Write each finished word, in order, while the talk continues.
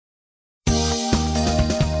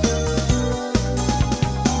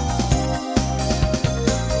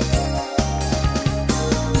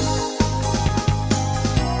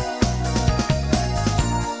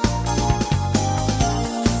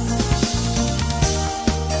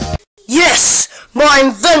My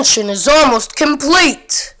invention is almost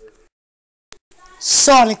complete!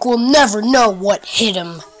 Sonic will never know what hit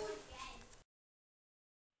him.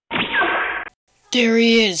 There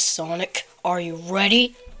he is, Sonic. Are you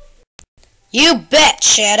ready? You bet,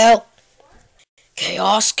 Shadow!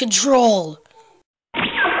 Chaos Control!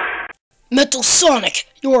 Metal Sonic,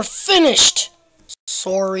 you're finished!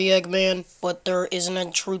 Sorry, Eggman, but there is an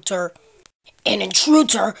intruder. An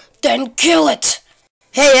intruder? Then kill it!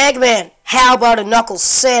 Hey, Eggman, how about a Knuckles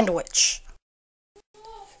sandwich?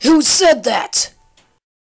 Who said that?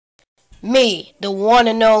 Me, the one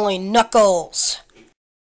and only Knuckles.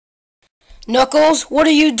 Knuckles, what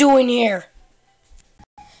are you doing here?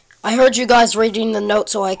 I heard you guys reading the note,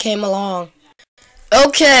 so I came along.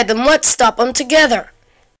 Okay, then let's stop them together.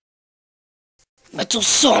 Metal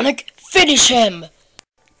Sonic, finish him!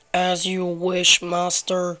 As you wish,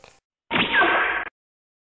 Master.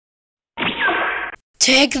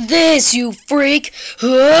 Take this, you freak!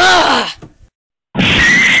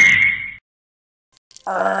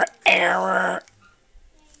 Error.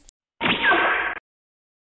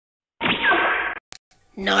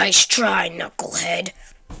 Nice try, Knucklehead.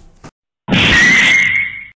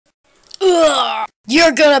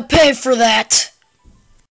 You're gonna pay for that!